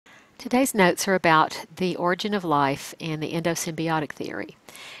Today's notes are about the origin of life and the endosymbiotic theory.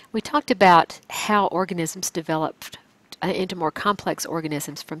 We talked about how organisms developed into more complex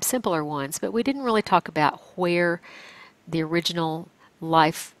organisms from simpler ones, but we didn't really talk about where the original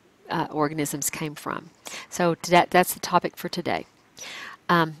life organisms came from. So that's the topic for today.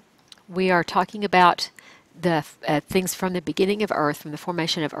 We are talking about the things from the beginning of Earth, from the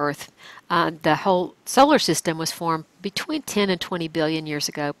formation of Earth. The whole solar system was formed between 10 and 20 billion years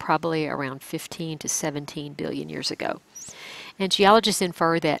ago, probably around 15 to 17 billion years ago. And geologists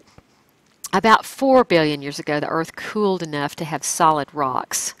infer that about 4 billion years ago, the Earth cooled enough to have solid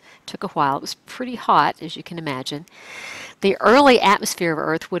rocks. It took a while. It was pretty hot, as you can imagine. The early atmosphere of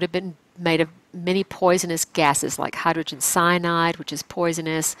Earth would have been made of many poisonous gases like hydrogen cyanide, which is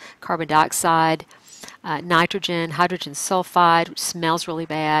poisonous, carbon dioxide, nitrogen, hydrogen sulfide, which smells really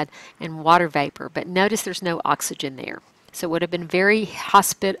bad, and water vapor. But notice there's no oxygen there. So it would have been very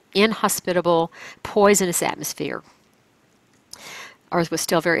inhospitable, poisonous atmosphere. Earth was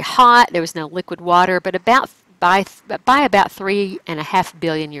still very hot. There was no liquid water, but by about 3.5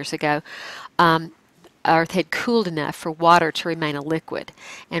 billion years ago, Earth had cooled enough for water to remain a liquid.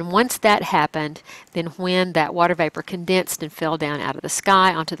 And once that happened, then when that water vapor condensed and fell down out of the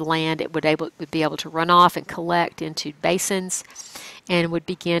sky onto the land, it would be able to run off and collect into basins and would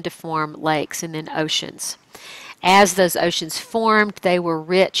begin to form lakes and then oceans. As those oceans formed, they were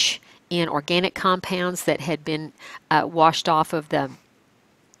rich in organic compounds that had been washed off of the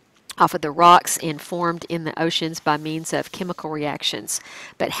rocks and formed in the oceans by means of chemical reactions.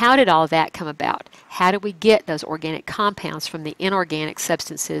 But how did all that come about? How did we get those organic compounds from the inorganic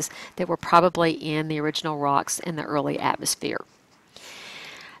substances that were probably in the original rocks in the early atmosphere?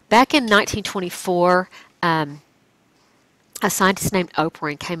 Back in 1924, a scientist named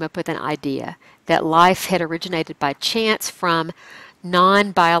Oparin came up with an idea that life had originated by chance from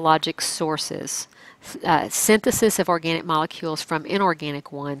non-biologic sources. Synthesis of organic molecules from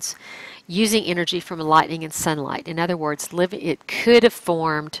inorganic ones using energy from lightning and sunlight. In other words, it could have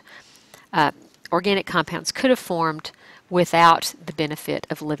formed, organic compounds could have formed without the benefit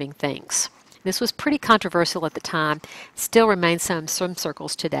of living things. This was pretty controversial at the time, still remains in some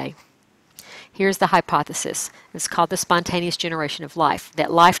circles today. Here's the hypothesis. It's called the spontaneous generation of life,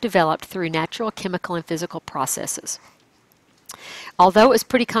 that life developed through natural, chemical, and physical processes. Although it was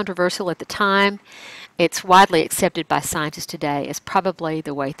pretty controversial at the time, it's widely accepted by scientists today as probably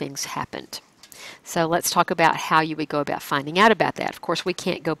the way things happened. So let's talk about how you would go about finding out about that. Of course, we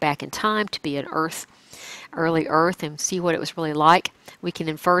can't go back in time to be an early Earth, and see what it was really like. We can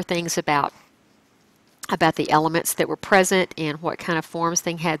infer things about the elements that were present and what kind of forms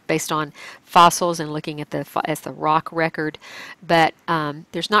things had based on fossils and looking at the rock record, but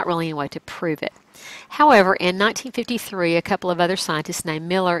there's not really any way to prove it. However, in 1953, a couple of other scientists named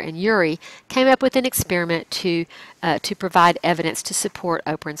Miller and Urey came up with an experiment to provide evidence to support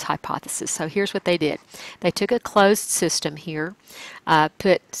Oparin's hypothesis. So here's what they did. They took a closed system here,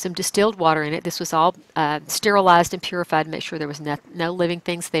 put some distilled water in it. This was all sterilized and purified to make sure there was no living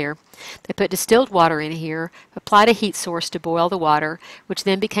things there. They put distilled water in here, applied a heat source to boil the water, which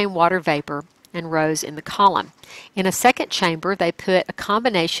then became water vapor and rose in the column. In a second chamber, they put a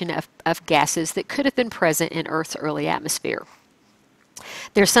combination of gases that could have been present in Earth's early atmosphere.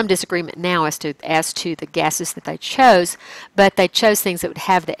 There's some disagreement now as to the gases that they chose, but they chose things that would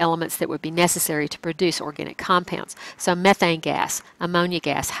have the elements that would be necessary to produce organic compounds. So methane gas, ammonia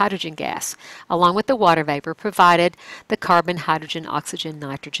gas, hydrogen gas, along with the water vapor, provided the carbon, hydrogen, oxygen,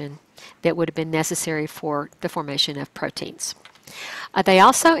 nitrogen that would have been necessary for the formation of proteins. They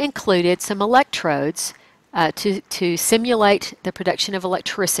also included some electrodes to simulate the production of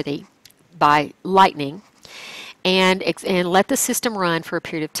electricity by lightning and let the system run for a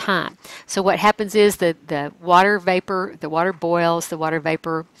period of time. So what happens is the water boils, the water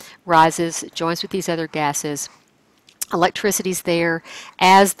vapor rises, joins with these other gases. Electricity's there.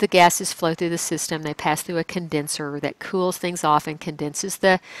 As the gases flow through the system, they pass through a condenser that cools things off and condenses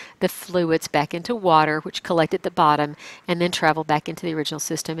the fluids back into water, which collect at the bottom and then travel back into the original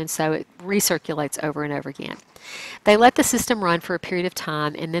system, and so it recirculates over and over again. They let the system run for a period of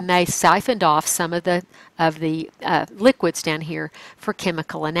time, and then they siphoned off some of the liquids down here for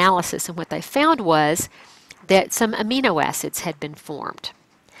chemical analysis, and what they found was that some amino acids had been formed.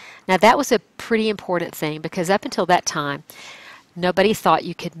 Now that was a pretty important thing because up until that time, nobody thought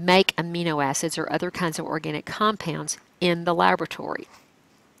you could make amino acids or other kinds of organic compounds in the laboratory.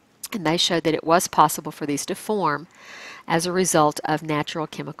 And they showed that it was possible for these to form as a result of natural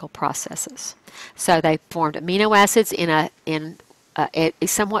chemical processes. So they formed amino acids in a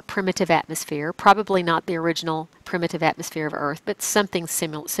somewhat primitive atmosphere, probably not the original primitive atmosphere of Earth, but something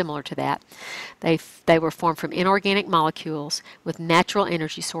similar to that. They were formed from inorganic molecules with natural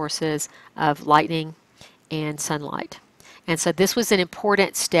energy sources of lightning and sunlight. And so this was an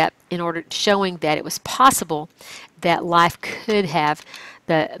important step in order showing that it was possible that life could have,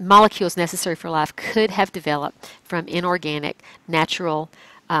 the molecules necessary for life could have developed from inorganic, naturally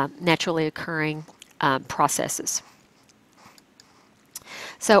occurring processes.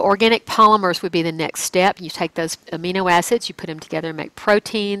 So organic polymers would be the next step. You take those amino acids, you put them together and make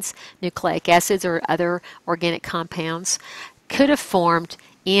proteins, nucleic acids, or other organic compounds. Could have formed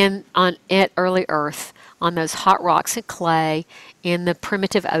at early Earth on those hot rocks and clay in the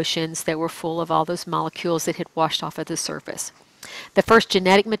primitive oceans that were full of all those molecules that had washed off of the surface. The first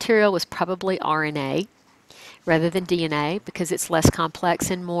genetic material was probably RNA rather than DNA because it's less complex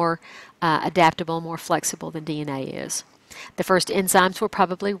and more adaptable, more flexible than DNA is. The first enzymes were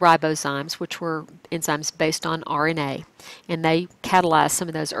probably ribozymes, which were enzymes based on RNA, and they catalyzed some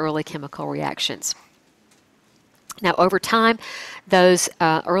of those early chemical reactions. Now, over time, those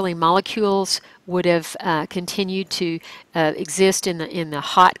early molecules would have continued to exist in the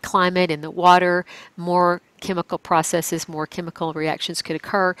hot climate, in the water. More chemical processes, more chemical reactions could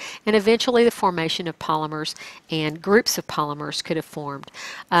occur, and eventually the formation of polymers and groups of polymers could have formed.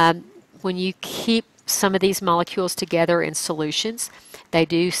 When you keep some of these molecules together in solutions, they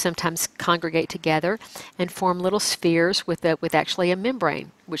do sometimes congregate together and form little spheres with actually a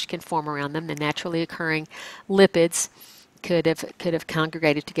membrane which can form around them. The naturally occurring lipids could have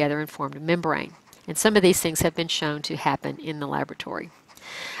congregated together and formed a membrane. And some of these things have been shown to happen in the laboratory.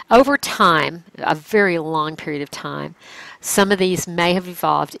 Over time, a very long period of time, some of these may have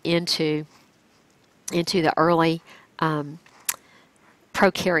evolved into the early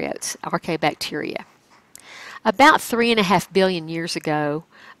prokaryotes, archaebacteria. About 3.5 billion years ago,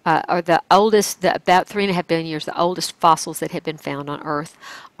 about 3.5 billion years, the oldest fossils that have been found on Earth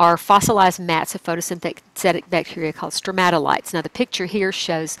are fossilized mats of photosynthetic bacteria called stromatolites. Now the picture here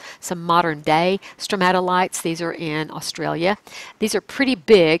shows some modern day stromatolites. These are in Australia. These are pretty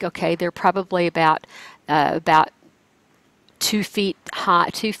big, okay? They're probably about 2 feet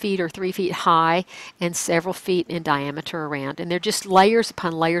high, 2 feet or 3 feet high, and several feet in diameter around. And they're just layers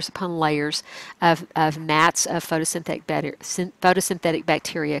upon layers upon layers of mats of photosynthetic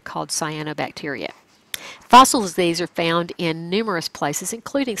bacteria called cyanobacteria. Fossils of these are found in numerous places,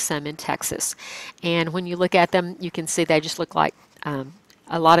 including some in Texas. And when you look at them, you can see they just look like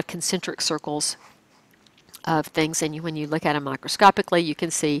a lot of concentric circles of things, and when you look at them microscopically, you can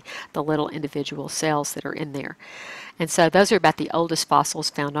see the little individual cells that are in there. And so those are about the oldest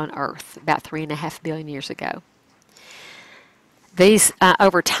fossils found on Earth, about 3.5 billion years ago. These,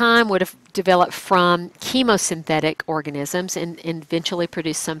 over time, would have developed from chemosynthetic organisms and eventually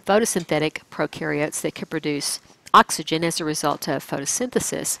produced some photosynthetic prokaryotes that could produce oxygen as a result of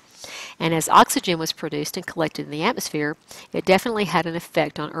photosynthesis. And as oxygen was produced and collected in the atmosphere, it definitely had an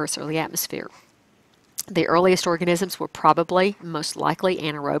effect on Earth's early atmosphere. The earliest organisms were probably, most likely,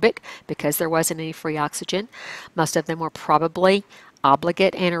 anaerobic because there wasn't any free oxygen. Most of them were probably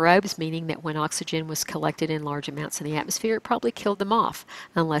obligate anaerobes, meaning that when oxygen was collected in large amounts in the atmosphere, it probably killed them off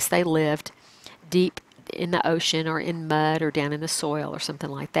unless they lived deep in the ocean or in mud or down in the soil or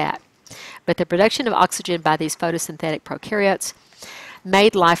something like that. But the production of oxygen by these photosynthetic prokaryotes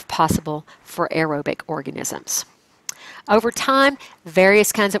made life possible for aerobic organisms. Over time,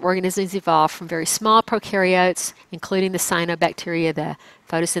 various kinds of organisms evolved from very small prokaryotes, including the cyanobacteria, the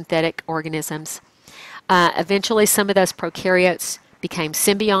photosynthetic organisms. Eventually, some of those prokaryotes became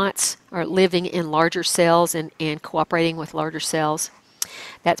symbionts, or living in larger cells and cooperating with larger cells.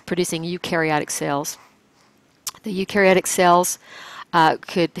 That's producing eukaryotic cells. The eukaryotic cells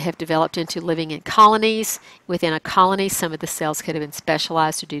could have developed into living in colonies. Within a colony, some of the cells could have been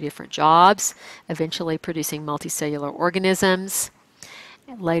specialized to do different jobs, eventually producing multicellular organisms,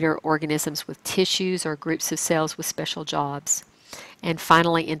 later organisms with tissues or groups of cells with special jobs, and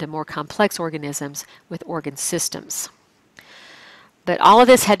finally into more complex organisms with organ systems. But all of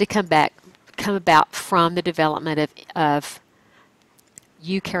this had to come about from the development of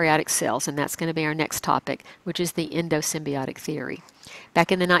eukaryotic cells, and that's going to be our next topic, which is the endosymbiotic theory.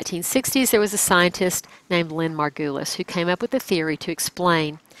 Back in the 1960s, there was a scientist named Lynn Margulis who came up with a theory to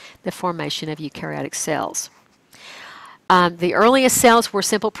explain the formation of eukaryotic cells. The earliest cells were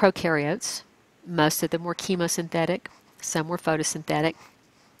simple prokaryotes. Most of them were chemosynthetic. Some were photosynthetic.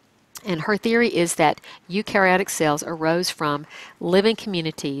 And her theory is that eukaryotic cells arose from living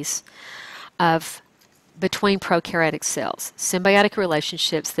communities of between prokaryotic cells, symbiotic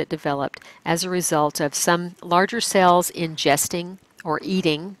relationships that developed as a result of some larger cells ingesting or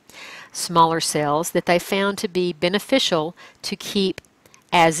eating smaller cells that they found to be beneficial to keep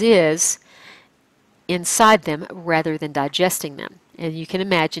as is inside them rather than digesting them. And you can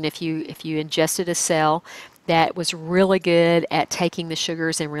imagine if you ingested a cell that was really good at taking the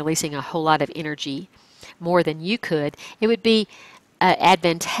sugars and releasing a whole lot of energy, more than you could, it would be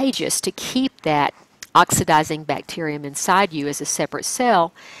advantageous to keep that oxidizing bacterium inside you as a separate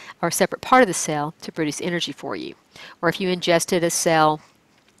cell or a separate part of the cell to produce energy for you. Or if you ingested a cell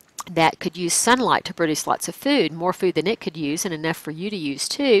that could use sunlight to produce lots of food, more food than it could use and enough for you to use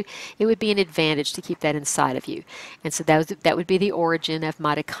too, it would be an advantage to keep that inside of you. And so that would be the origin of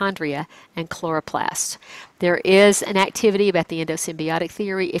mitochondria and chloroplasts. There is an activity about the endosymbiotic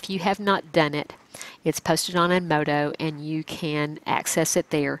theory. If you have not done it, it's posted on Edmodo and you can access it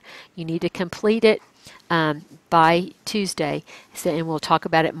there. You need to complete it by Tuesday, and we'll talk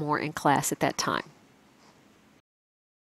about it more in class at that time.